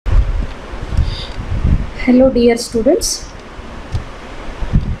Hello dear students,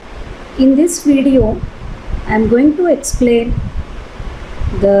 in this video I am going to explain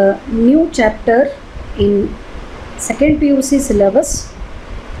the new chapter in 2nd PUC syllabus,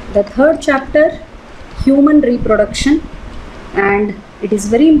 the 3rd chapter, human reproduction, and it is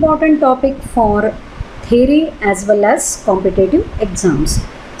very important topic for theory as well as competitive exams.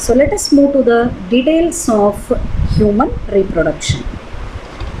 So let us move to the details of human reproduction.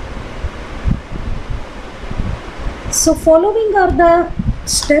 So following are the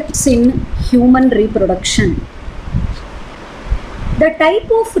steps in human reproduction. The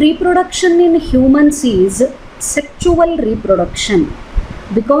type of reproduction in humans is sexual reproduction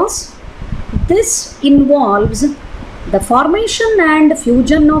because this involves the formation and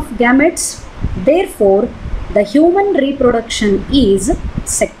fusion of gametes. Therefore, the human reproduction is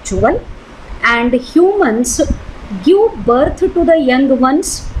sexual, and humans give birth to the young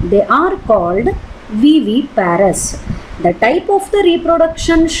ones. They are called viviparous. The type of the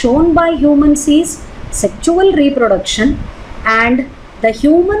reproduction shown by humans is sexual reproduction, and the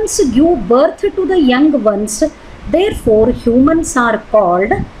humans give birth to the young ones. Therefore, humans are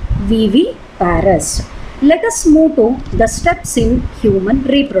called viviparous. Let us move to the steps in human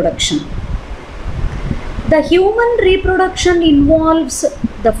reproduction. The human reproduction involves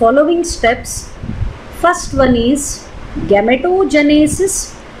the following steps. First one is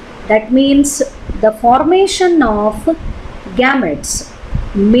gametogenesis. That means the formation of gametes,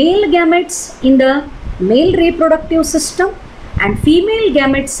 male gametes in the male reproductive system and female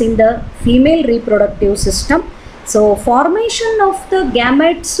gametes in the female reproductive system. So formation of the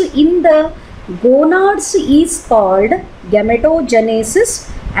gametes in the gonads is called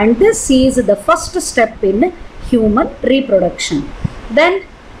gametogenesis, and this is the first step in human reproduction. Then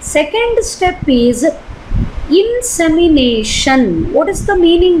second step is insemination. What is the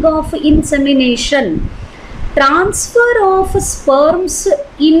meaning of insemination? Transfer of sperms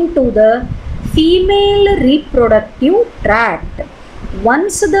into the female reproductive tract.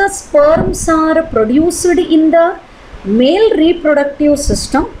 Once the sperms are produced in the male reproductive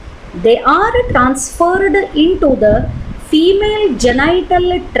system, they are transferred into the female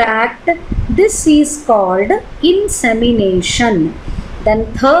genital tract. This is called insemination. Then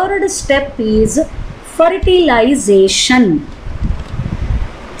third step is fertilization.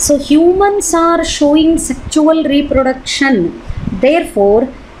 So humans are showing sexual reproduction. Therefore,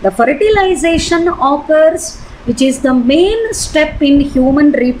 the fertilization occurs, which is the main step in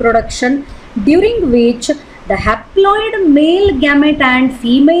human reproduction, during which the haploid male gamete and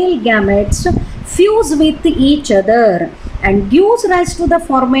female gametes fuse with each other and gives rise to the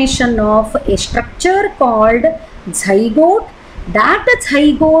formation of a structure called zygote. That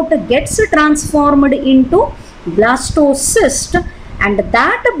zygote gets transformed into blastocyst, and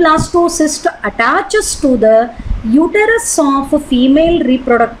that blastocyst attaches to the uterus of female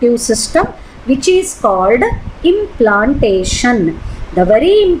reproductive system, which is called implantation. The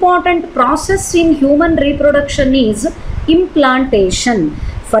very important process in human reproduction is implantation.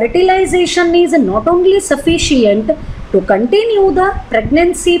 Fertilization is not only sufficient to continue the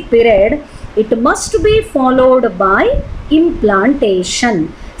pregnancy period, it must be followed by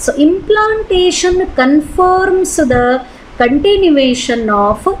implantation. So implantation confirms the continuation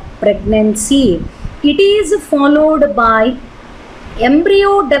of pregnancy. It is followed by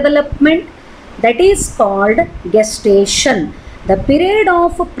embryo development, that is called gestation. The period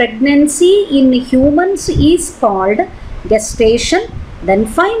of pregnancy in humans is called gestation. Then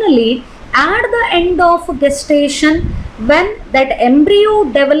finally, at the end of gestation, when that embryo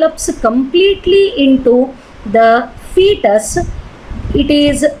develops completely into the fetus, it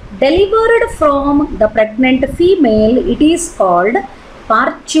is delivered from the pregnant female, it is called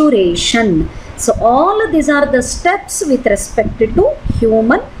parturition. So all these are the steps with respect to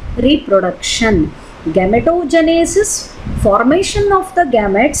human reproduction. Gametogenesis, formation of the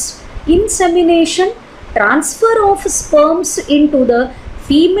gametes, insemination, transfer of sperms into the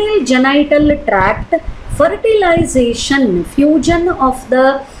female genital tract, fertilization, fusion of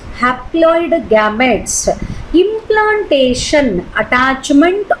the haploid gametes, implantation,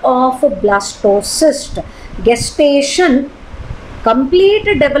 attachment of blastocyst, gestation, complete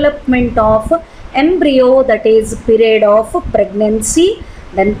development of embryo, that is period of pregnancy,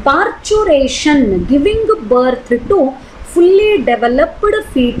 then parturition, giving birth to fully developed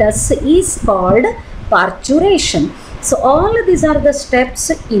fetus is called parturition. So all these are the steps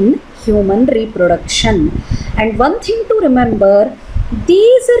in human reproduction. And one thing to remember,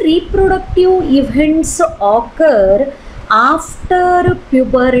 these reproductive events occur after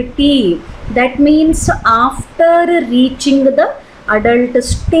puberty. That means after reaching the adult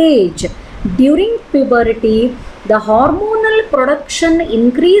stage. During puberty, the hormonal production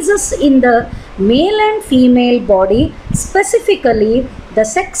increases in the male and female body, specifically the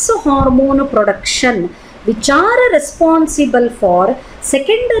sex hormone production, which are responsible for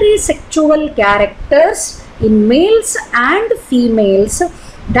secondary sexual characters in males and females.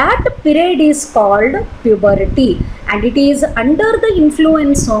 That period is called puberty, and it is under the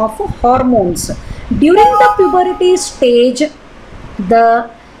influence of hormones. During the puberty stage, the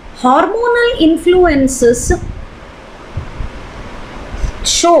hormonal influences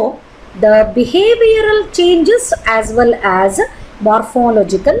show the behavioral changes as well as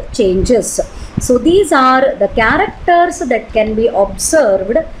morphological changes. So these are the characters that can be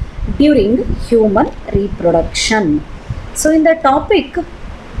observed during human reproduction. So in the topic,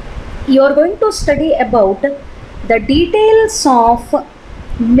 you are going to study about the details of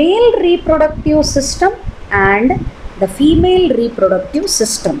male reproductive system and the female reproductive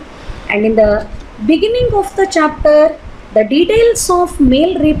system. And in the beginning of the chapter, the details of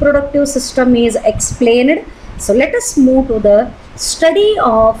male reproductive system is explained. So let us move to the study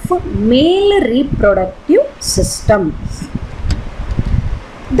of male reproductive system.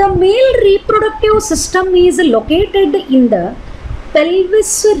 The male reproductive system is located in the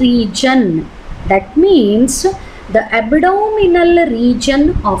pelvis region. That means the abdominal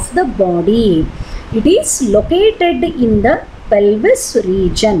region of the body. It is located in the pelvis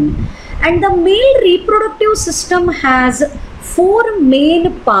region. And the male reproductive system has four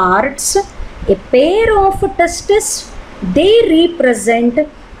main parts. A pair of testes, they represent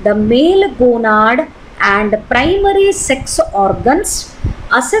the male gonad and primary sex organs.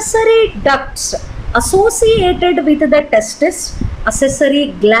 Accessory ducts associated with the testes,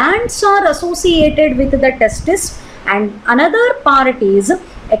 accessory glands are associated with the testes, and another part is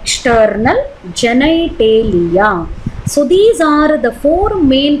external genitalia. So these are the four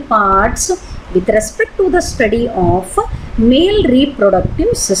main parts with respect to the study of male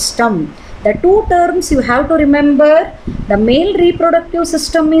reproductive system. The two terms you have to remember: the male reproductive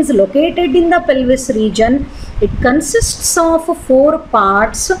system is located in the pelvis region. It consists of four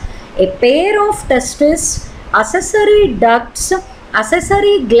parts: a pair of testes, accessory ducts,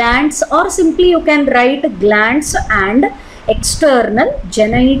 accessory glands, or simply you can write glands, and external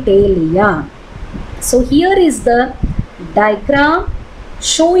genitalia. So here is the diagram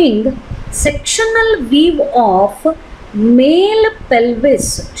showing sectional view of male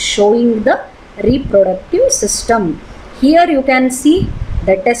pelvis, showing the reproductive system. Here you can see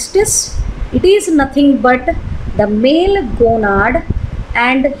the testis. It is nothing but the male gonad,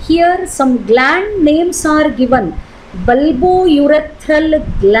 and here some gland names are given. Bulbourethral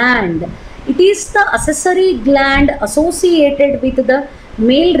gland, it is the accessory gland associated with the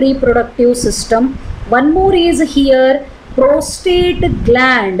male reproductive system. One more is here, prostate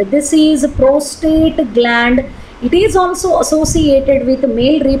gland. This is prostate gland. It is also associated with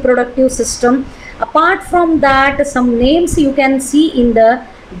male reproductive system. Apart from that, some names you can see in the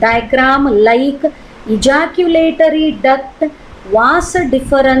diagram like ejaculatory duct, vas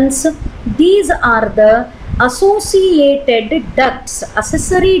deferens. These are the associated ducts,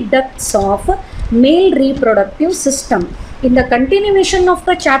 accessory ducts of male reproductive system. In the continuation of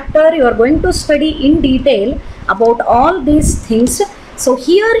the chapter, you are going to study in detail about all these things. So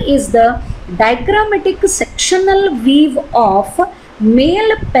here is the diagrammatic sectional view of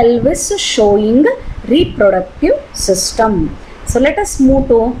male pelvis showing reproductive system. So let us move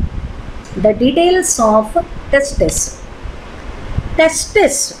to the details of testis.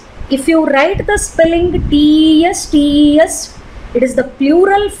 Testis, if you write the spelling TES, it is the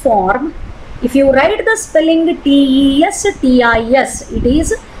plural form. If you write the spelling TES, it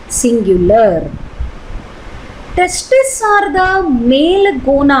is singular. Testes are the male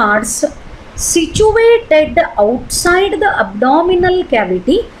gonads situated outside the abdominal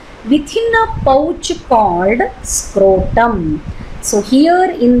cavity within a pouch called scrotum. So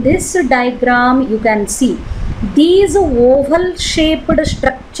here in this diagram you can see these oval shaped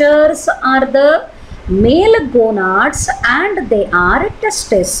structures are the male gonads and they are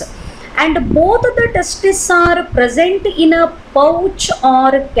testes. And both the testes are present in a pouch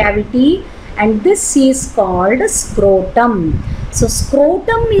or cavity, and this is called scrotum. So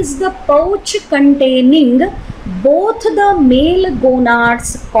scrotum is the pouch containing both the male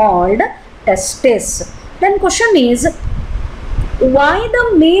gonads called testes. Then question is, why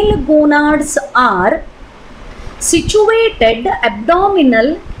the male gonads are situated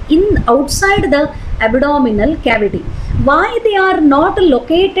abdominal outside the abdominal cavity? Why they are not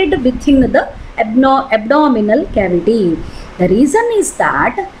located within the abdominal cavity? The reason is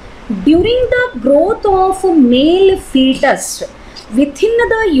that during the growth of male fetus within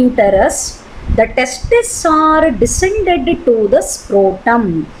the uterus, the testes are descended to the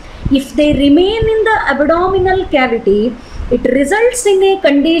scrotum. If they remain in the abdominal cavity, it results in a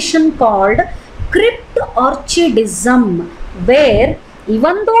condition called cryptorchidism, where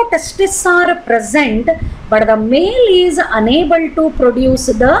even though testes are present, but the male is unable to produce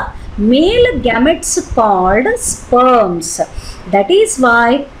the male gametes called sperms. That is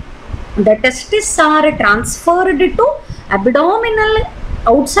why the testes are transferred to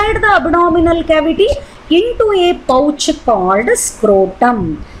outside the abdominal cavity into a pouch called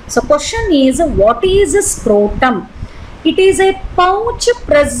scrotum. So question is, what is scrotum? It is a pouch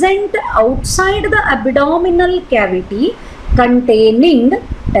present outside the abdominal cavity containing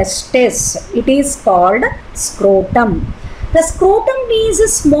testes. It is called scrotum. The scrotum is a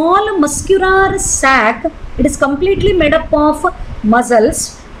small muscular sac. It is completely made up of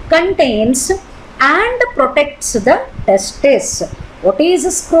muscles, contains and protects the testes. What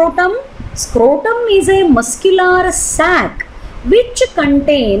is scrotum? Scrotum is a muscular sac which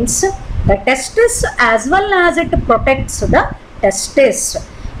contains the testes as well as it protects the testes.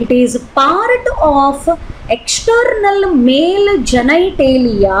 It is part of external male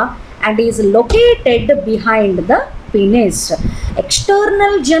genitalia and is located behind the penis.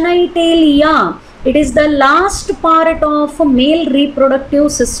 External genitalia, it is the last part of male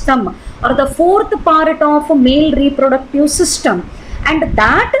reproductive system or the fourth part of male reproductive system, and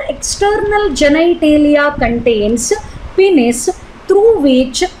that external genitalia contains penis through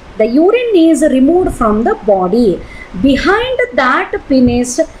which the urine is removed from the body. Behind that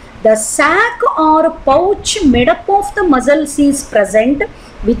penis, the sac or pouch made up of the muscles is present,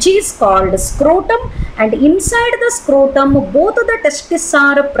 which is called scrotum, and inside the scrotum both the testes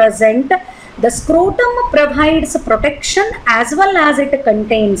are present. The scrotum provides protection as well as it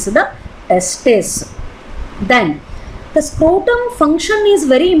contains the testes. Then the scrotum function is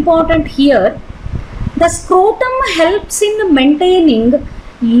very important here. The scrotum helps in maintaining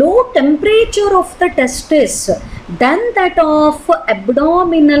low temperature of the testes than that of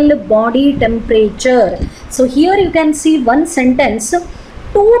abdominal body temperature. So here you can see one sentence, 2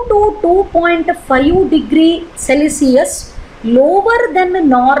 to 2.5 degree Celsius lower than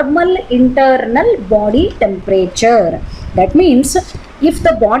normal internal body temperature. That means if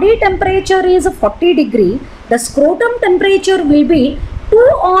the body temperature is 40 degree, the scrotum temperature will be 2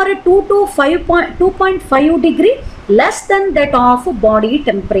 or 2.5 degree less than that of body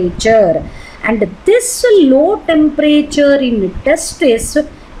temperature. And this low temperature in testis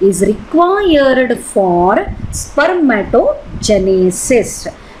is required for spermatogenesis.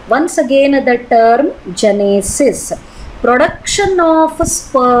 Once again the term genesis, production of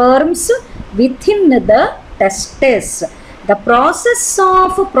sperms within the testes. The process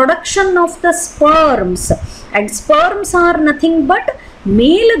of production of the sperms, and sperms are nothing but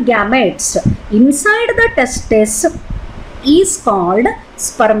male gametes inside the testes, is called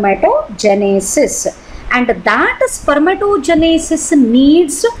spermatogenesis, and that spermatogenesis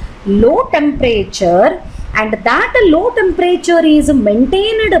needs low temperature, and that low temperature is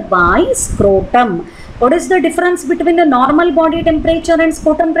maintained by scrotum. What is the difference between a normal body temperature and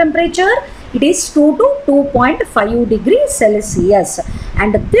scrotum temperature? It is 2 to 2.5 degrees Celsius,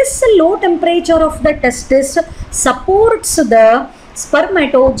 and this low temperature of the testis supports the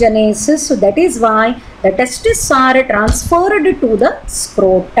spermatogenesis. So that is why the testes are transferred to the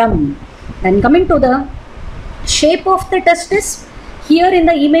scrotum. Then coming to the shape of the testis, here in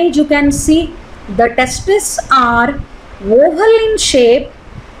the image you can see the testes are oval in shape.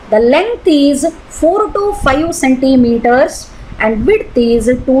 The length is 4 to 5 centimeters and width is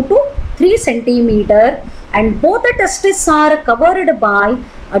 2 to 3 centimeter, and both the testes are covered by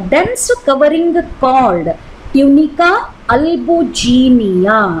a dense covering called tunica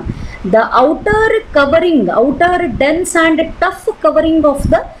albuginea. The outer covering, outer dense and tough covering of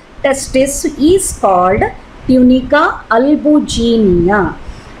the testis is called tunica albuginea.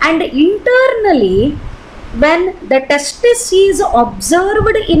 And internally, when the testis is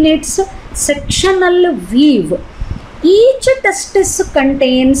observed in its sectional view, each testis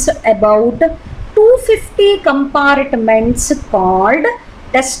contains about 250 compartments called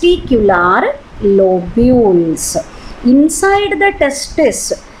testicular lobules. Inside the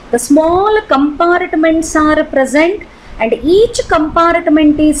testis, the small compartments are present, and each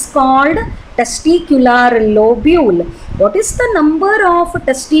compartment is called testicular lobule. What is the number of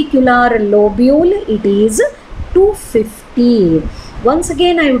testicular lobule? It is 250. Once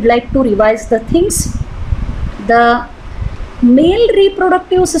again, I would like to revise the things. The male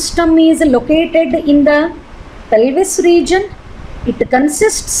reproductive system is located in the pelvis region. It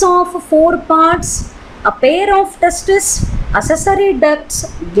consists of 4 parts: a pair of testes, accessory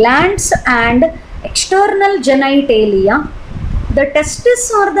ducts, glands and external genitalia. The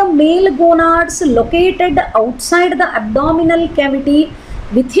testes are the male gonads located outside the abdominal cavity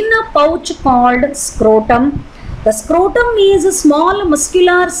within a pouch called scrotum. The scrotum is a small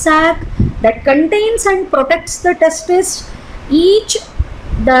muscular sac that contains and protects the testes. It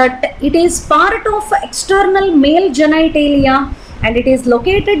is part of external male genitalia and it is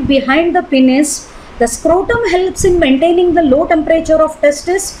located behind the penis. The scrotum helps in maintaining the low temperature of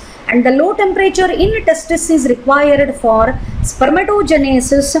testis, and the low temperature in testis is required for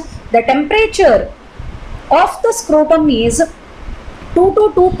spermatogenesis. The temperature of the scrotum is 2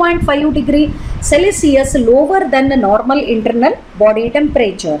 to 2.5 degree Celsius lower than the normal internal body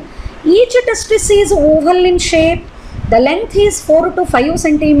temperature. Each testis is oval in shape. The length is 4 to 5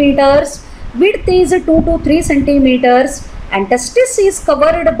 centimeters, width is 2 to 3 centimeters, and testis is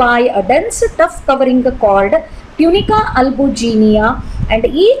covered by a dense tough covering called tunica albuginea, and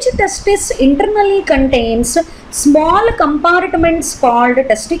each testis internally contains small compartments called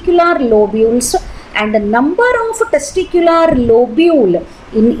testicular lobules, and the number of testicular lobule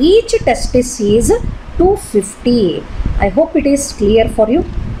in each testis is 250. I hope it is clear for you.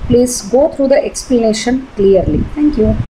 Please go through the explanation clearly. Thank you.